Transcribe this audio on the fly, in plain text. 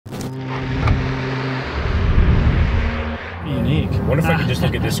What if I could just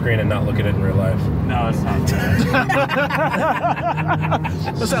look at this screen and not look at it in real life? No, it's not that.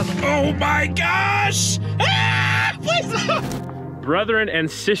 Oh my gosh! Ah, please. Brethren and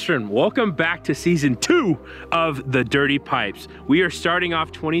sistren, welcome back to season 2 of The Dirty Pipes. We are starting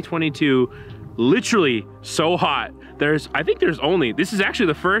off 2022 literally so hot. I think this is actually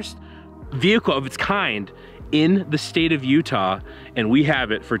the first vehicle of its kind in the state of Utah, and we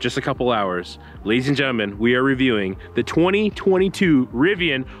have it for just a couple hours. Ladies and gentlemen, we are reviewing the 2022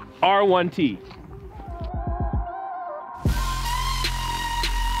 Rivian R1T.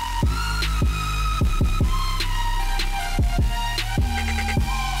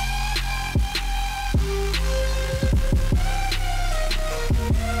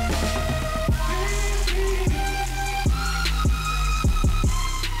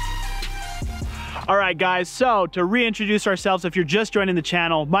 All right, guys, so to reintroduce ourselves, if you're just joining the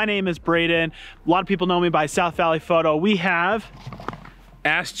channel, my name is Braydon. A lot of people know me by South Valley Photo. We have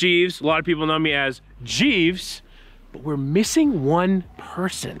Ask Jeeves. A lot of people know me as Jeeves, but we're missing one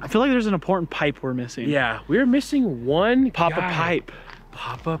person. I feel like there's an important pipe we're missing. Yeah, we're missing one Papa guy. Pipe.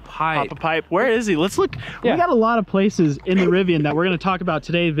 Papa Pipe. Papa Pipe. Where is he? Let's look. Yeah. We got a lot of places in the Rivian that we're going to talk about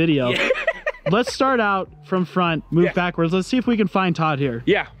today's video. Yeah. Let's start out from front, move backwards. Let's see if we can find Todd here.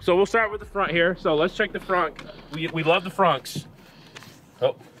 Yeah, so we'll start with the front here. So let's check the front. We love the fronks.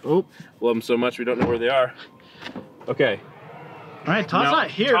 Oh, love them so much we don't know where they are. Okay. All right, Todd's not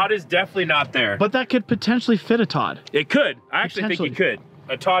here. Todd is definitely not there. But that could potentially fit a Todd. It could. I actually think it could.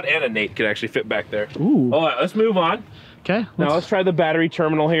 A Todd and a Nate could actually fit back there. Ooh. All right, let's move on. Okay. Now let's try the battery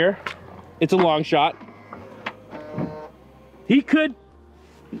terminal here. It's a long shot. He could.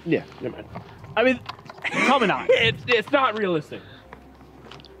 Yeah, never mind. I mean, probably not. It's not realistic.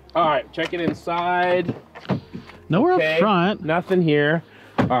 All right, check it inside. Nowhere up front. Nothing here.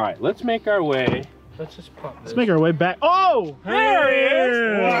 All right, let's make our way. Let's just pop this. Let's make our way back. Oh, there he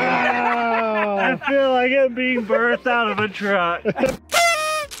is. Wow. I feel like I'm being birthed out of a truck.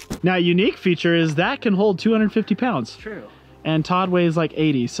 Now, a unique feature is that can hold 250 pounds. True. And Todd weighs like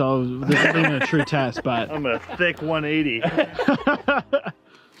 80, so this isn't even a true test, but. I'm a thick 180.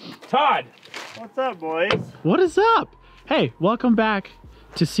 Todd. What's up, boys? What is up? Hey, welcome back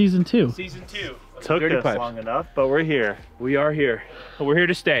to season 2. Season 2. Took us long enough, but we're here. We are here. We're here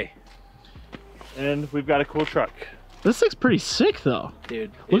to stay. And we've got a cool truck. This thing's pretty sick, though.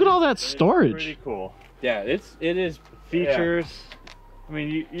 Dude. Look at all that storage. Pretty cool. Yeah, it is. Features. Yeah. I mean,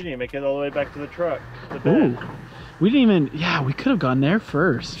 you didn't make it all the way back to the truck. The bed. Ooh. We didn't even, yeah, we could have gone there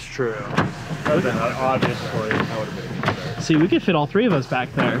first. It's true. That would have been an obvious choice. That would have been. See, we could fit all 3 of us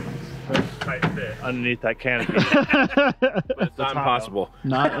back there. Tight fit underneath that canopy. But it's not impossible.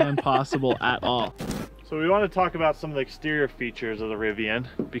 Not impossible at all. So we want to talk about some of the exterior features of the Rivian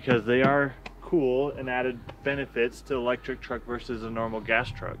because they are cool and added benefits to electric truck versus a normal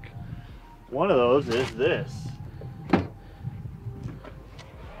gas truck. One of those is this.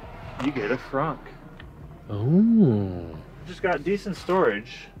 You get a frunk. Oh. Just got decent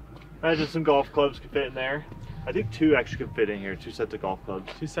storage. Imagine some golf clubs could fit in there. I think 2 actually could fit in here, 2 sets of golf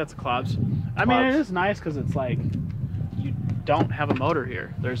clubs. 2 sets of clubs. I mean, it is nice because it's like you don't have a motor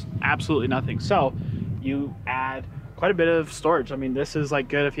here. There's absolutely nothing. So you add quite a bit of storage. I mean, this is like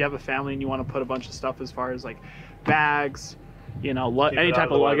good if you have a family and you want to put a bunch of stuff as far as like bags, you know, any type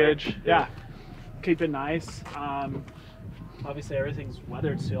of luggage. Yeah. Keep it nice. Obviously everything's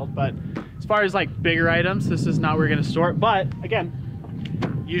weathered sealed, but as far as like bigger items, this is not where we're going to store it. But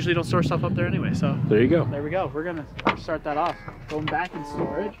again, usually don't store stuff up there anyway, so there you go. There we go. We're gonna start that off. Going back in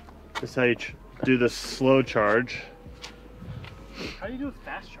storage. This is how you do the slow charge. How do you do a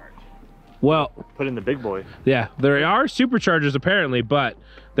fast charge? Well, put in the big boy. Yeah, there are superchargers apparently, but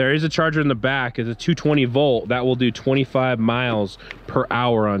there is a charger in the back. It's a 220 volt that will do 25 miles per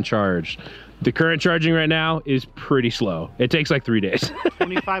hour on charge. The current charging right now is pretty slow. It takes like 3 days.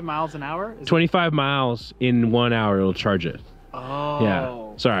 25 miles an hour? 25 miles in 1 hour it'll charge it. Oh. Yeah.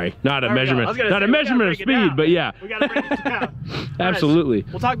 Sorry, not a measurement. Not a measurement of speed, but yeah. We gotta break it down. Absolutely.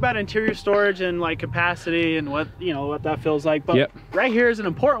 We'll talk about interior storage and like capacity and what what that feels like. But right here is an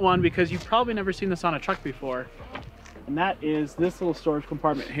important one because you've probably never seen this on a truck before, and that is this little storage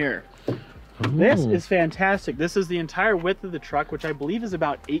compartment here. Ooh. This is fantastic. This is the entire width of the truck, which I believe is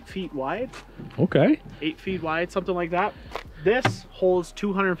about 8 feet wide. Okay. 8 feet wide, something like that. This holds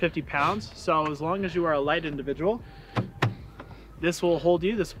 250 pounds. So as long as you are a light individual, this will hold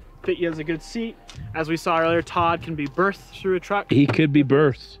you. This will fit you as a good seat. As we saw earlier, Todd can be berthed through a truck. He could be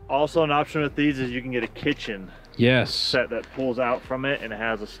berthed. Also, an option with these is you can get a kitchen set that pulls out from it, and it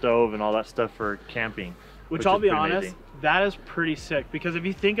has a stove and all that stuff for camping. Which I'll be honest, that is pretty sick, because if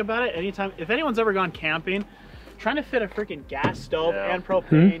you think about it, if anyone's ever gone camping, trying to fit a freaking gas stove and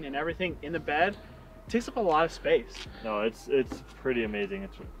propane and everything in the bed takes up a lot of space. No, it's pretty amazing.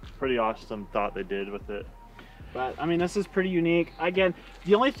 It's a pretty awesome thought they did with it. But I mean, this is pretty unique. Again,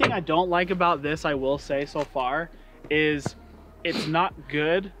 the only thing I don't like about this, I will say so far, is it's not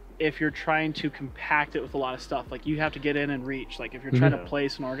good if you're trying to compact it with a lot of stuff. Like, you have to get in and reach. Like, if you're trying to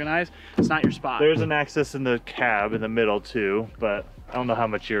place and organize, it's not your spot. There's an access in the cab in the middle too, but I don't know how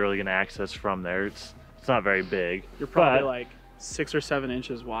much you're really gonna access from there. It's not very big. You're probably like 6 or 7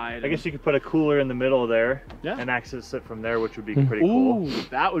 inches wide. I guess you could put a cooler in the middle there and access it from there, which would be pretty cool. Ooh,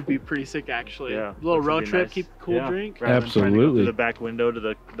 that would be pretty sick, actually. Yeah, a little road trip, nice. keep a cool drink. Rather than trying to go through the back window to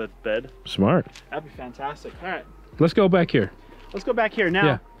the bed. Smart. That'd be fantastic. All right. Let's go back here. Let's go back here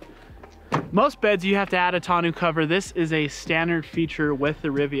now. Most beds you have to add a tonneau cover. This is a standard feature with the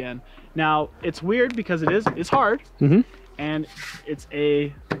Rivian. Now, it's weird because it's hard, and it's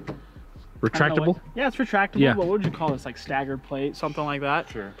a retractable. Yeah, it's retractable. Yeah. What would you call this? Like staggered plate, something like that.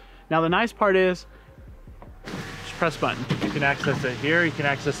 Sure. Now the nice part is, just press button. You can access it here. You can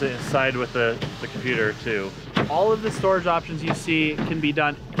access it inside with the computer too. All of the storage options you see can be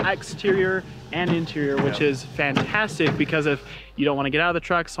done exterior and interior, which is fantastic, because if you don't want to get out of the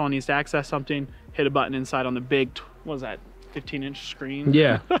truck, someone needs to access something, hit a button inside on the big, what was that, 15-inch screen?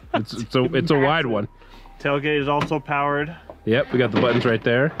 Yeah, it's a wide one. Tailgate is also powered. Yep, we got the buttons right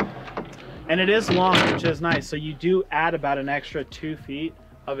there. And it is long, which is nice. So you do add about an extra 2 feet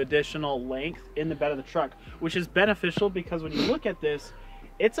of additional length in the bed of the truck, which is beneficial because when you look at this,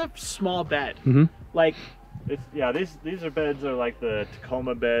 it's a small bed. Like, these are beds are like the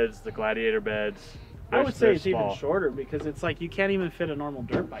Tacoma beds, the Gladiator beds. I would say it's even shorter, because it's like you can't even fit a normal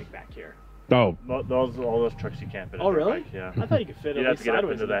dirt bike back here. Oh, all those trucks you can't fit a dirt really? bike. Yeah. I thought you could fit You'd at have least to get up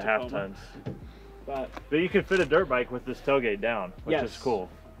sideways into the half Tacoma. tons. But you could fit a dirt bike with this tailgate down, which is cool.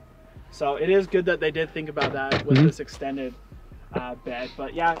 So it is good that they did think about that with this extended bed.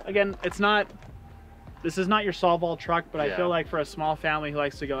 But yeah, again, this is not your solve-all truck, but I feel like for a small family who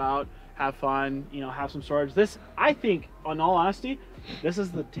likes to go out, have fun, you know, have some storage, this, I think, in all honesty, this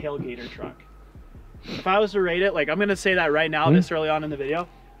is the tailgater truck. If I was to rate it, like, I'm gonna say that right now, this early on in the video,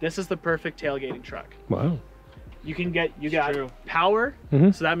 this is the perfect tailgating truck. Wow. You got power,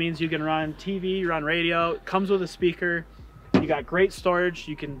 so that means you can run TV, run radio, it comes with a speaker. You got great storage.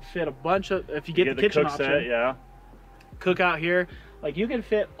 You can fit a bunch of, if you get the kitchen option, set, cook out here. Like, you can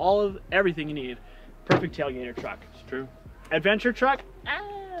fit everything you need. Perfect tailgater truck. It's true. Adventure truck,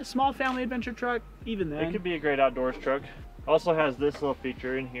 small family adventure truck, even then. It could be a great outdoors truck. Also has this little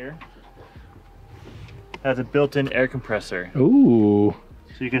feature in here. Has a built-in air compressor. Ooh.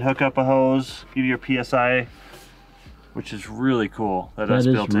 So you can hook up a hose, give you your PSI, which is really cool. That is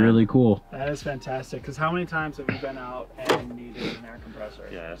built in. really cool. That is fantastic, because how many times have you been out and needed an air compressor?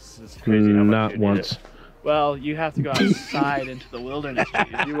 Yes, it's crazy how much Not you need once. it. Well, you have to go outside into the wilderness.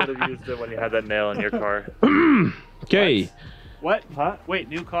 You would have used it when you had that nail in your car. Okay. What? Huh? Wait,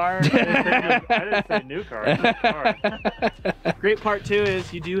 new car? I didn't say new car. I said car. Great part too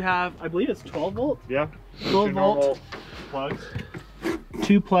is you do have, I believe it's 12 volt. Yeah. 12 volt plugs.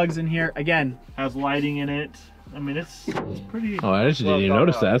 2 plugs in here. Again, Has lighting in it. I mean, it's pretty. Oh, I actually didn't even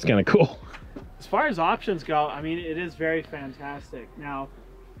notice that. That's kind of cool. as far as options go, I mean, it is very fantastic. Now,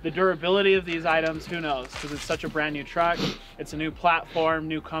 the durability of these items, who knows? Because it's such a brand new truck. It's a new platform,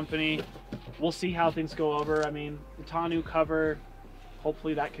 new company. We'll see how things go over. I mean, the tonneau cover,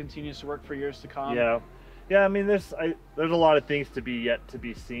 hopefully that continues to work for years to come. Yeah. I mean, there's a lot of things to be yet to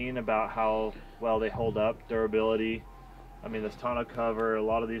be seen about how well they hold up, durability. I mean, this tonneau cover, a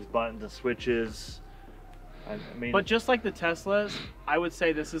lot of these buttons and switches. I mean, but just like the Teslas, I would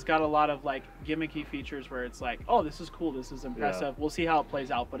say this has got a lot of like gimmicky features where it's like, oh, this is cool, this is impressive. Yeah. We'll see how it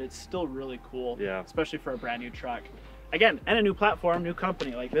plays out, but it's still really cool. Yeah. Especially for a brand new truck. Again, and a new platform, new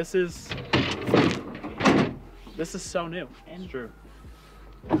company. Like this is so new. It's true.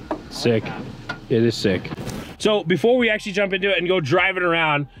 Sick. It is sick. So before we actually jump into it and go drive it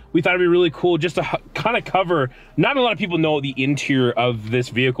around, we thought it'd be really cool just to kind of cover, not a lot of people know what the interior of this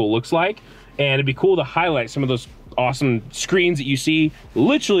vehicle looks like. And it'd be cool to highlight some of those awesome screens that you see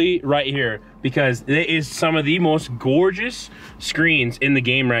literally right here, because it is some of the most gorgeous screens in the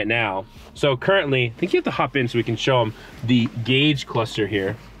game right now. So currently, I think you have to hop in so we can show them the gauge cluster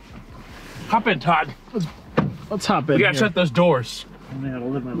here. Hop in, Todd. Let's hop in. We gotta shut those doors. I don't know how to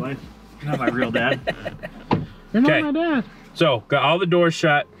live my life. You're not my real dad. You're not my dad. So got all the doors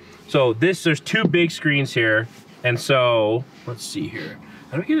shut. So there's 2 big screens here. And so, let's see here.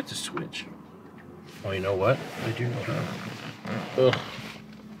 How do we get it to switch? Oh, you know what? I do know how. Ugh.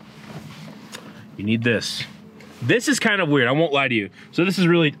 You need this. This is kind of weird, I won't lie to you. So this is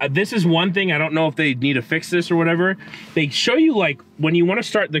really, this is one thing, I don't know if they need to fix this or whatever. They show you like, when you want to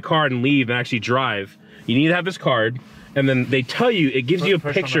start the car and leave and actually drive, you need to have this card, and then they tell you, it gives you a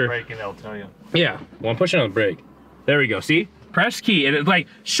picture. Push on the brake and it'll tell you. Yeah, well I'm pushing on the brake. There we go, see? Press key, and it like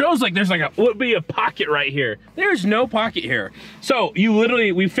shows like there's like would be a pocket right here. There's no pocket here. So you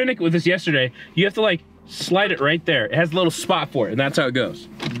literally, we finished with this yesterday, you have to like slide it right there. It has a little spot for it, and that's how it goes.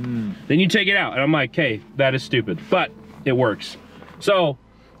 Then you take it out, and I'm like, hey, that is stupid, but it works. So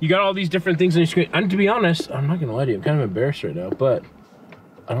you got all these different things on your screen. And to be honest, I'm not gonna lie to you, I'm kind of embarrassed right now, but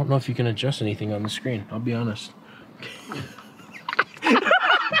I don't know if you can adjust anything on the screen, I'll be honest.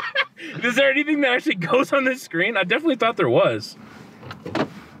 Is there anything that actually goes on this screen? I definitely thought there was.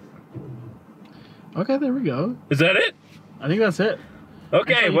 Okay, there we go. Is that it? I think that's it.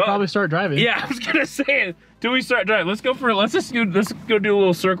 Okay, well, probably start driving. Yeah, I was gonna say, do we start driving? Let's go do a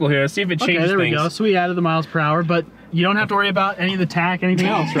little circle here. Let's see if it changes Okay, there we things. go. So we added the miles per hour, but you don't have to worry about any of the tack, anything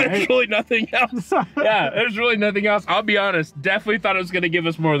else, right? There's really nothing else. Yeah, there's really nothing else. I'll be honest, definitely thought it was gonna give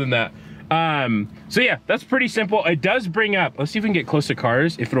us more than that. So yeah, that's pretty simple. It does bring up, let's see if we can get close to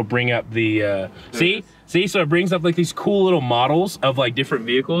cars, if it'll bring up the, see, so it brings up like these cool little models of like different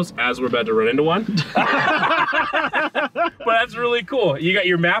vehicles as we're about to run into one. But that's really cool. You got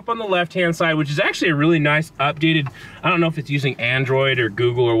your map on the left-hand side, which is actually a really nice updated, I don't know if it's using Android or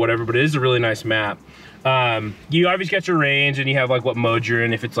Google or whatever, but it is a really nice map. You obviously got your range, and you have like what mode you're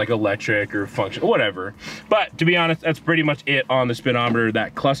in, if it's like electric or function, whatever. But to be honest, that's pretty much it on the speedometer,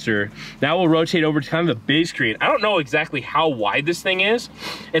 that cluster. Now we'll rotate over to kind of the big screen. I don't know exactly how wide this thing is.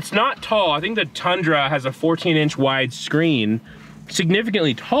 It's not tall. I think the Tundra has a 14-inch wide screen,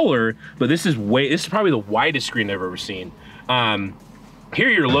 significantly taller, but this is probably the widest screen I've ever seen. Here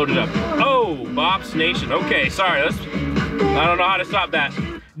you're loaded up. Oh, Bob's Nation. Okay, sorry, I don't know how to stop that.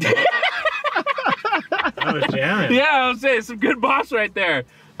 That was jamming. Yeah, I was saying, some good bops right there.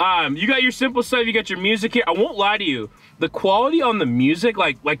 You got your simple stuff, you got your music here. I won't lie to you, the quality on the music,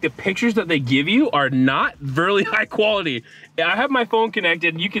 like the pictures that they give you are not really high quality. I have my phone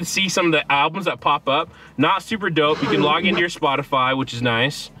connected, you can see some of the albums that pop up. Not super dope. You can log into your Spotify, which is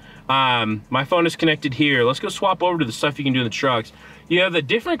nice. My phone is connected here. Let's go swap over to the stuff you can do in the trucks. You have the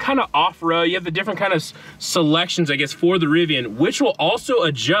different kind of off-road, you have the different kind of selections, I guess, for the Rivian, which will also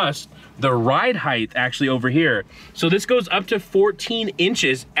adjust the ride height actually over here. So this goes up to 14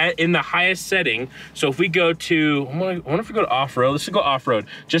 inches in the highest setting. So if we go to, I wonder if we go to off-road, let's go off-road,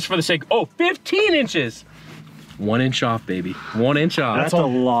 just for the sake, 15 inches. 1 inch off, baby. 1 inch off. That's a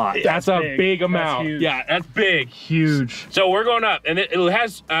lot. That's a big amount. That's yeah, that's big. Huge. So we're going up, and it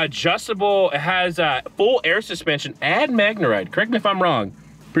has adjustable, it has full air suspension and Magneride. Correct me if I'm wrong.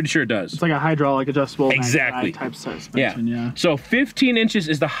 Pretty sure it does. It's like a hydraulic adjustable exactly type suspension, yeah. So 15 inches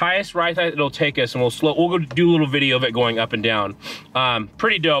is the highest ride height it'll take us, and we'll go do a little video of it going up and down.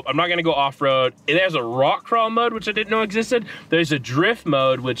 Pretty dope. I'm not gonna go off-road. It has a rock crawl mode, which I didn't know existed. There's a drift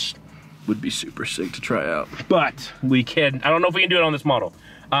mode, which would be super sick to try out, but we can, I don't know if we can do it on this model.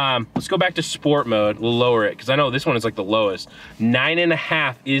 Let's go back to sport mode. We'll lower it, because I know this one is like the lowest.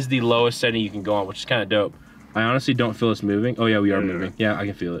 9.5 is the lowest setting you can go on, which is kind of dope. I honestly don't feel us moving. Oh yeah, we are moving. Yeah, I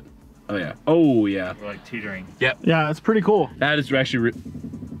can feel it. Oh yeah. Oh yeah. We're like teetering. Yep. Yeah, it's pretty cool. That is actually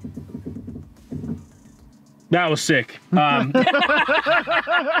that was sick.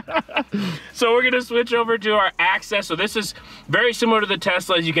 So we're gonna switch over to our access. So this is very similar to the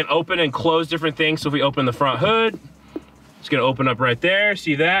Teslas. You can open and close different things. So if we open the front hood, it's gonna open up right there.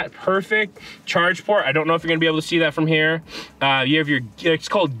 See that? Perfect. Charge port. I don't know if you're gonna be able to see that from here. You have your, it's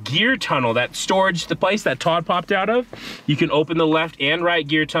called gear tunnel, that storage, the place that Todd popped out of. You can open the left and right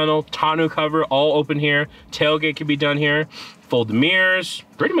gear tunnel, tonneau cover, all open here. Tailgate can be done here. Fold the mirrors.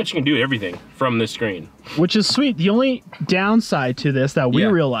 Pretty much you can do everything from this screen. Which is sweet. The only downside to this that we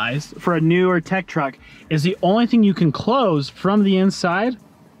realized for a newer tech truck is the only thing you can close from the inside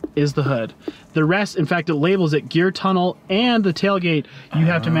is the hood. The rest, in fact, it labels it gear tunnel, and the tailgate you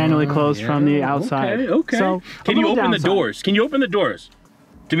have to manually close from the outside. Okay. So can you open the doors? Can you open the doors?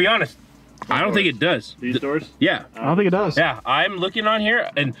 To be honest, I don't think it does. These doors? Yeah. I don't think it does. Yeah, I'm looking on here,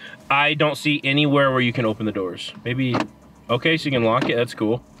 and I don't see anywhere where you can open the doors. Maybe, okay, so you can lock it. That's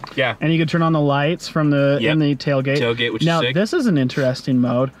cool. Yeah. And you can turn on the lights from the in the tailgate. Tailgate, which now, is sick. This is an interesting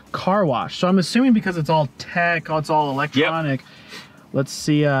mode, car wash. So I'm assuming because it's all tech, it's all electronic. Let's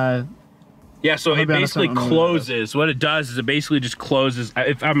see. Yeah, so it basically closes. What it does is it basically just closes.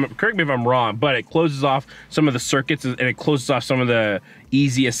 Correct me if I'm wrong, but it closes off some of the circuits, and it closes off some of the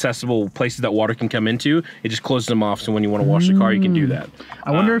easy accessible places that water can come into. It just closes them off, so when you want to wash the car, you can do that.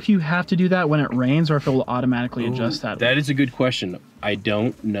 I wonder if you have to do that when it rains, or if it will automatically adjust that. That is a good question. I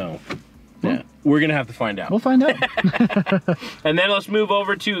don't know. Yeah. We're gonna have to find out. We'll find out. And then let's move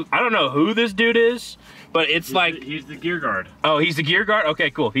over to, I don't know who this dude is, but it's he's the gear guard. Oh, he's the gear guard? Okay,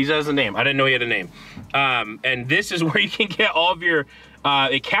 cool. He has a name. I didn't know he had a name. And this is where you can get all of your,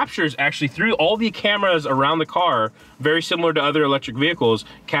 it captures actually through all the cameras around the car, very similar to other electric vehicles,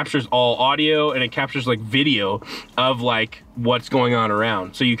 captures all audio and it captures like video of like what's going on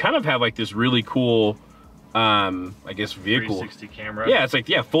around. So you kind of have like this really cool, I guess vehicle. 360 camera. Yeah, it's like,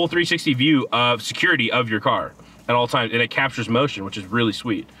 yeah, full 360 view of security of your car at all times. And it captures motion, which is really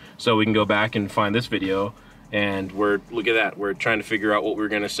sweet. So we can go back and find this video and look at that. We're trying to figure out what we're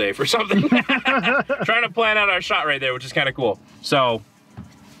gonna say for something. Trying to plan out our shot right there, which is kind of cool. So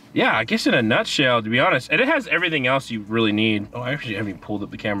yeah, I guess in a nutshell, to be honest, and it has everything else you really need. Oh, I actually haven't even pulled up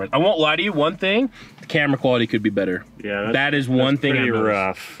the camera. I won't lie to you, one thing, the camera quality could be better. Yeah, that is one thing. Pretty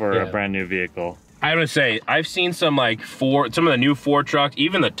rough for a brand new vehicle. I would say, I've seen some like some of the new Ford trucks,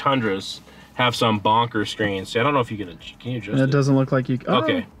 even the Tundras, have some bonker screens. So I don't know if you can you adjust it? It doesn't look like you. Oh,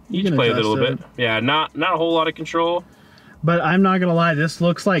 okay, you can play with it a little bit. Yeah, not a whole lot of control. But I'm not gonna lie, this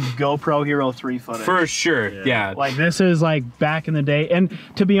looks like GoPro Hero 3 footage. For sure, yeah. Like this is like back in the day. And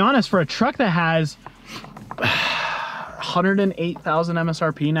to be honest, for a truck that has 108,000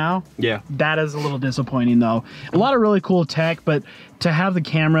 MSRP now, yeah, that is a little disappointing though. A lot of really cool tech, but to have the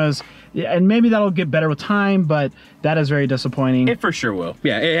cameras, and maybe that'll get better with time, but that is very disappointing. It for sure will.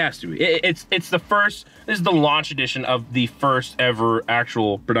 Yeah, it has to be. It's the first, this is the launch edition of the first ever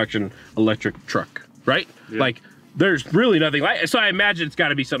actual production electric truck, right? Yeah. Like, there's really nothing like it. So I imagine it's got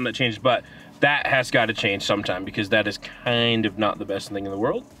to be something that changed, but that has got to change sometime because that is kind of not the best thing in the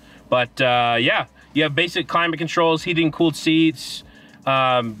world. But yeah, you have basic climate controls, heated and cooled seats.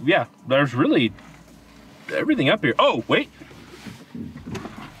 Yeah, there's really everything up here. Oh, wait.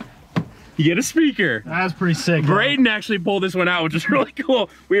 You get a speaker. That's pretty sick. Braydon actually pulled this one out, which is really cool.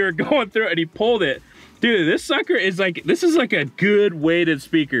 We were going through it and he pulled it. Dude, this sucker is like, this is like a good weighted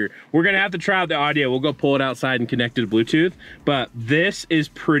speaker. We're gonna have to try out the audio. We'll go pull it outside and connect it to Bluetooth, but this is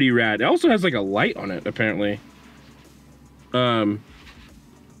pretty rad. It also has like a light on it, apparently.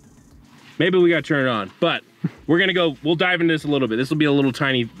 Maybe we gotta turn it on, but we're gonna go, we'll dive into this a little bit. This will be a little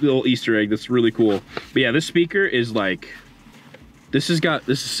tiny little Easter egg that's really cool. But yeah, this speaker is like, this is sick.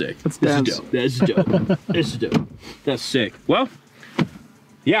 This is dope. This is dope. This is dope. That's sick. Well,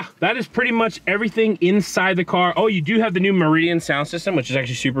 yeah, that is pretty much everything inside the car. Oh, you do have the new Rivian sound system, which is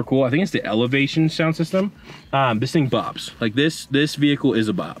actually super cool. I think it's the Elevation sound system. This thing bobs. Like this vehicle is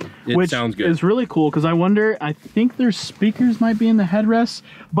a bob. It sounds good. It's really cool because I wonder, I think their speakers might be in the headrests,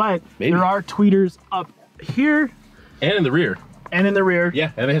 but maybe there are tweeters up here. And in the rear. And in the rear.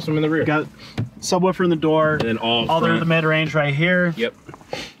 Yeah, and they have some in the rear. Got subwoofer in the door. And then all the mid-range right here. Yep.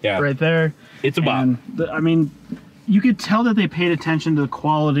 Yeah. Right there. It's a bob. I mean, you could tell that they paid attention to the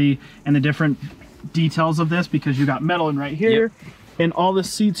quality and the different details of this because you got metal in right here. Yep. And all the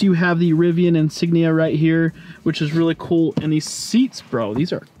seats, you have the Rivian insignia right here, which is really cool. And these seats, bro,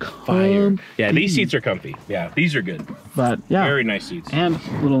 these are fire. Yeah, these seats are comfy. Yeah, these are good. But yeah. Very nice seats. And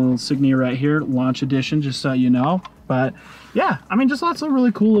little insignia right here, launch edition, just so you know. But yeah, I mean, just lots of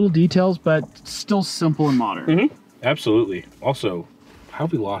really cool little details, but still simple and modern. Mm-hmm. Absolutely. Also, how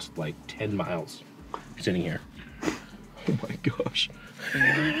have we lost like 10 miles sitting here? Oh my gosh.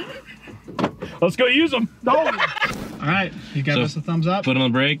 Let's go use them. No. All right, you got us a thumbs up. Put on the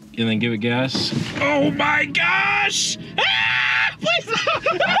brake and then give it gas. Oh my gosh! Ah, please.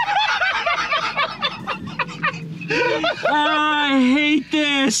 I hate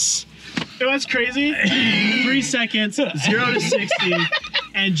this. You know what's crazy? 3 seconds, 0 to 60,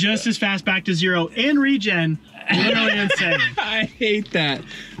 and just as fast back to 0 in regen. Literally insane. I hate that.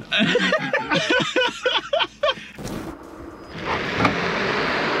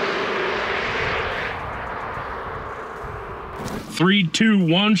 3, 2,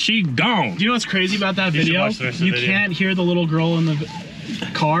 1, she gone. Do you know what's crazy about that video? You can't hear the little girl in the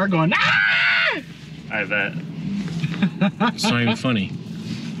car going, ah! I bet. It's not even funny.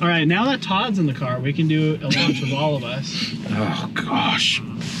 All right, now that Todd's in the car, we can do a launch with all of us. Oh gosh.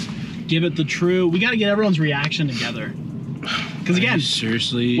 Give it the true, we gotta get everyone's reaction together. Because again,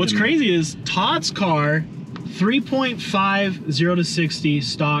 seriously, what's crazy is Todd's car, 3.5, 0 to 60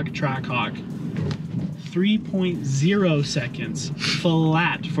 stock Trackhawk. 3.0 seconds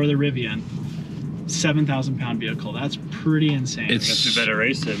flat for the Rivian. 7,000 pound vehicle. That's pretty insane. I guess we better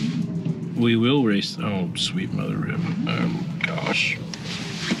race him. We will race. Oh, sweet mother rib. Oh gosh.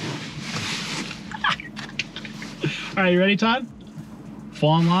 All right, you ready, Todd? Full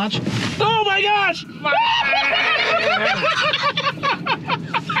on launch. Oh my gosh!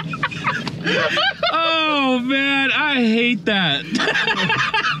 Oh man, I hate that.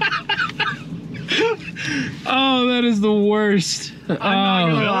 Oh, that is the worst.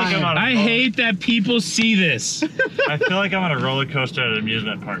 I hate that people see this. I feel like I'm on a roller coaster at an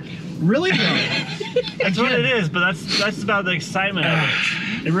amusement park. Really? That's what it is, but that's about the excitement of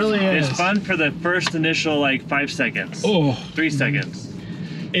it. It really is. It's fun for the first initial like 5 seconds. Oh. 3 seconds.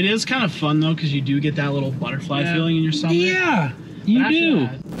 It is kind of fun though, because you do get that little butterfly feeling in your stomach. Yeah, you do.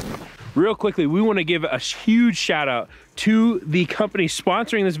 Real quickly, we want to give a huge shout out to the company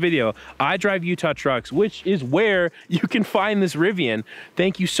sponsoring this video, I Drive Utah Trucks, which is where you can find this Rivian.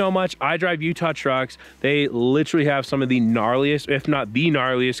 Thank you so much, I Drive Utah Trucks. They literally have some of the gnarliest, if not the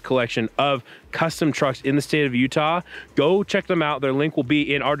gnarliest collection of custom trucks in the state of Utah. Go check them out. Their link will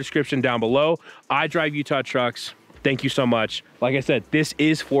be in our description down below. I Drive Utah Trucks. Thank you so much. Like I said, this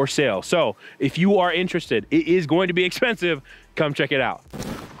is for sale. So if you are interested, it is going to be expensive. Come check it out.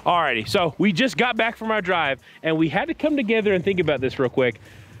 Alrighty, so we just got back from our drive and we had to come together and think about this real quick.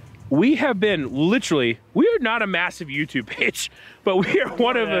 We have been literally, we are not a massive YouTube page, but we are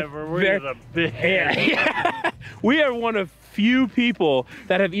one of we are one of few people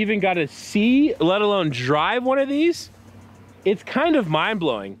that have even got to see, let alone drive one of these. It's kind of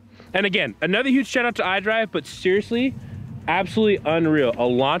mind-blowing. And again, another huge shout out to iDrive, but seriously, absolutely unreal. A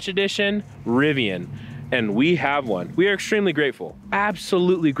launch edition Rivian, and we have one. We are extremely grateful,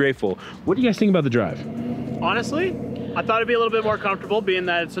 absolutely grateful. What do you guys think about the drive? Honestly, I thought it'd be a little bit more comfortable being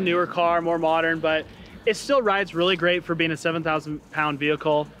that it's a newer car, more modern, but it still rides really great for being a 7,000-pound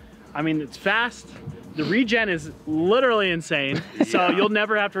vehicle. I mean, it's fast. The regen is literally insane. So you'll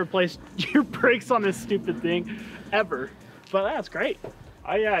never have to replace your brakes on this stupid thing ever. But that's great.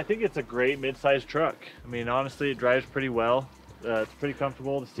 Yeah, I think it's a great mid-sized truck. I mean, honestly, it drives pretty well. It's pretty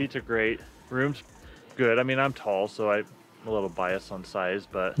comfortable. The seats are great. Room's good. I mean, I'm tall, so I'm a little biased on size,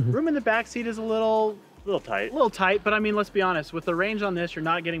 but room in the back seat is a little tight. A little tight, but I mean, let's be honest. With the range on this, you're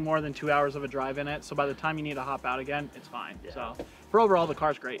not getting more than 2 hours of a drive in it. So by the time you need to hop out again, it's fine. Yeah. So for overall, the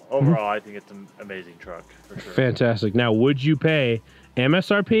car's great. Overall, I think it's an amazing truck for sure. Fantastic. Now, would you pay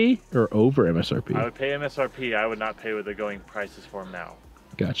MSRP or over MSRP? I would pay MSRP. I would not pay what the going prices for them now.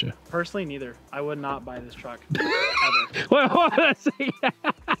 Gotcha. Personally, neither. I would not buy this truck ever. Well, hold on a second.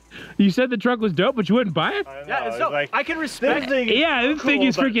 You said the truck was dope, but you wouldn't buy it? Yeah, it's dope. Like, I can respect it. Yeah, this thing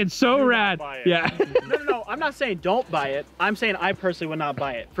is freaking so rad. Yeah. No, I'm not saying don't buy it. I'm saying I personally would not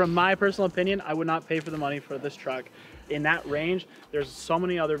buy it. From my personal opinion, I would not pay for the money for this truck. In that range, there's so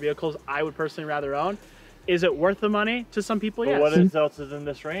many other vehicles I would personally rather own. Is it worth the money to some people? Yes. But what else is in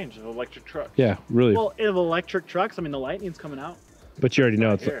this range of electric trucks? Yeah, really. Well, of electric trucks, I mean, the Lightning's coming out. But you already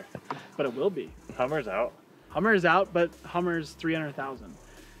know it's here. But it will be. Hummer's out. Hummer's out, but Hummer's 300,000.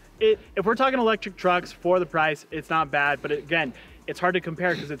 If we're talking electric trucks for the price, it's not bad. But again, it's hard to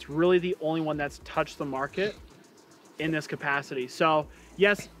compare because it's really the only one that's touched the market in this capacity. So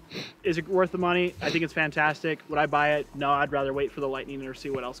yes, is it worth the money? I think it's fantastic. Would I buy it? No, I'd rather wait for the Lightning or see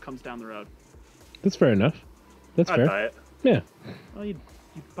what else comes down the road. That's fair enough. That's fair. I'd buy it. Yeah. Well, you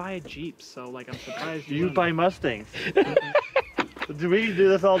buy a Jeep, so like I'm surprised you buy Mustangs. We can do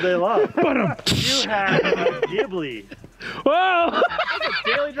this all day long. You have a Ghibli. Whoa! That's a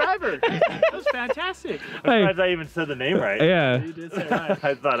daily driver. That was fantastic. I'm surprised I even said the name right. Yeah. You did say it right.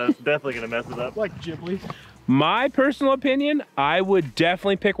 I thought I was definitely going to mess it up. Like Ghibli. My personal opinion, I would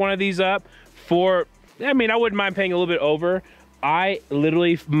definitely pick one of these up for, I mean, I wouldn't mind paying a little bit over. I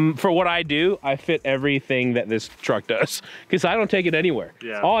literally, for what I do, I fit everything that this truck does because I don't take it anywhere.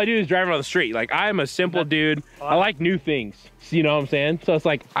 Yeah. All I do is drive it on the street. Like, I'm a simple dude. I like new things. You know what I'm saying? So it's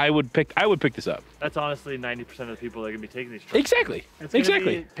like, I would pick this up. That's honestly 90% of the people that are going to be taking these trucks. Exactly. It's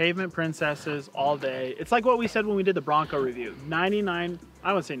exactly. Be pavement princesses all day. It's like what we said when we did the Bronco review. 99,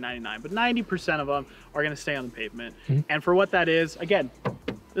 I wouldn't say 99, but 90% of them are going to stay on the pavement. And for what that is, again,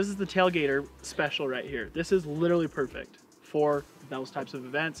 this is the tailgater special right here. This is literally perfect for those types of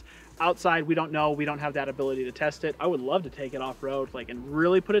events. Outside, we don't know. We don't have that ability to test it. I would love to take it off-road and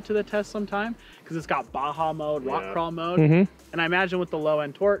really put it to the test sometime because it's got Baja mode, rock crawl mode. And I imagine with the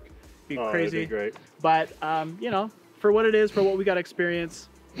low-end torque, it'd be crazy. That'd be great. But, you know, for what it is, for what we got experience,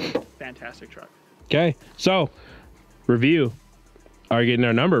 fantastic truck. Okay, so review. Are getting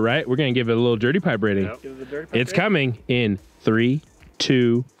our number right? We're going to give it a little dirty pipe rating. Yep. Give it a dirty pipe It's rating. coming in 3,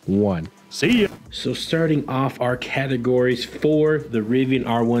 2, 1. See ya. So starting off our categories for the Rivian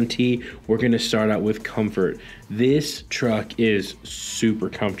R1T, we're gonna start out with comfort. This truck is super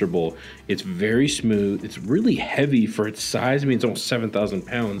comfortable. It's very smooth. It's really heavy for its size. I mean, it's almost 7,000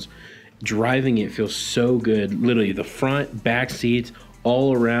 pounds. Driving it feels so good. Literally the front, back seats,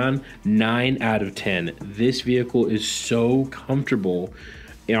 all around, 9 out of 10. This vehicle is so comfortable.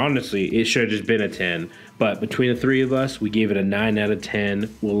 And honestly, it should have just been a 10. But between the three of us, we gave it a 9 out of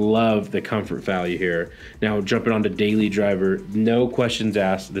 10. We'll love the comfort value here. Now, jumping on to daily driver, no questions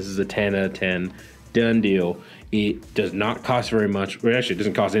asked. This is a 10 out of 10. Done deal. It does not cost very much. Well, actually, it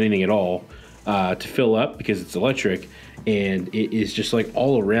doesn't cost anything at all to fill up because it's electric. And it is just like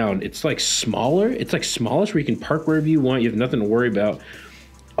all around. It's like smaller. It's like smallish where you can park wherever you want. You have nothing to worry about.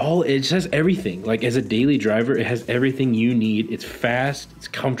 It just has everything. Like as a daily driver, it has everything you need. It's fast. It's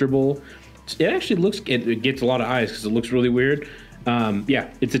comfortable. It actually looks, it gets a lot of eyes because it looks really weird.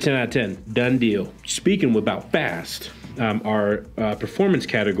 Yeah, it's a 10 out of 10. Done deal. Speaking about fast, our performance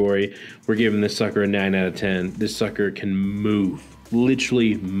category, we're giving this sucker a 9 out of 10. This sucker can move.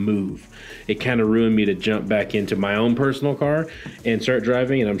 Literally move. It kind of ruined me to jump back into my own personal car and start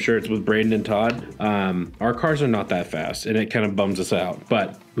driving, and I'm sure it's with Braydon and Todd. Our cars are not that fast, and it kind of bums us out,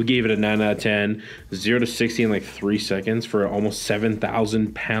 but we gave it a 9 out of 10. 0 to 60 in like 3 seconds for an almost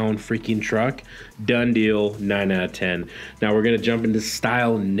 7,000 pound freaking truck. Done deal. 9 out of 10. Now we're gonna jump into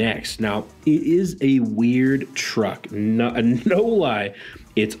style next. Now it is a weird truck, no lie.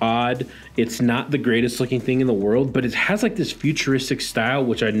 It's odd. It's not the greatest looking thing in the world, but it has like this futuristic style,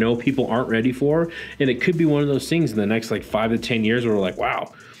 which I know people aren't ready for. And it could be one of those things in the next like 5 to 10 years where we're like,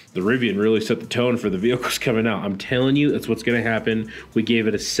 wow, the Rivian really set the tone for the vehicles coming out. I'm telling you, that's what's going to happen. We gave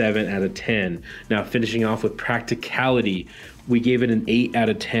it a 7 out of 10. Now, finishing off with practicality, we gave it an 8 out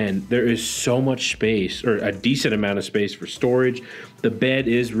of 10. There is so much space, or a decent amount of space for storage. The bed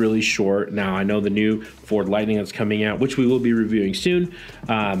is really short. Now, I know the new Ford Lightning that's coming out, which we will be reviewing soon,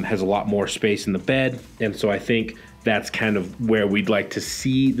 has a lot more space in the bed. And so I think that's kind of where we'd like to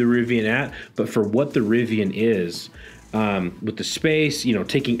see the Rivian at. But for what the Rivian is, with the space, you know,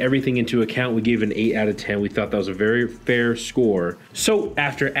 taking everything into account, we gave an 8 out of 10. We thought that was a very fair score. So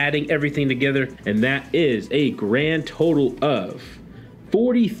after adding everything together, and that is a grand total of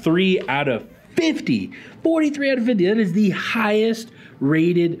 43 out of 50. 43 out of 50. That is the highest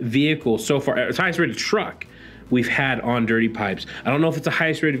rated vehicle so far. It's highest rated truck we've had on Dirty Pipes. I don't know if it's the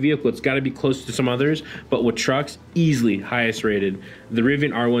highest rated vehicle. It's got to be close to some others, but with trucks, easily highest rated. The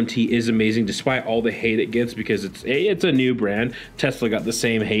Rivian R1T is amazing despite all the hate it gets because it's a new brand. Tesla got the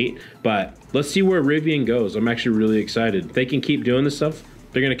same hate, but let's see where Rivian goes. I'm actually really excited. If they can keep doing this stuff,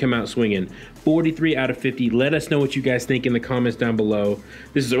 they're going to come out swinging. 43 out of 50. Let us know what you guys think in the comments down below.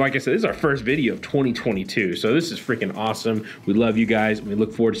 This is, like I said, this is our first video of 2022, so this is freaking awesome. We love you guys. We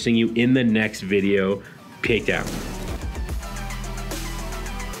look forward to seeing you in the next video. Peace out.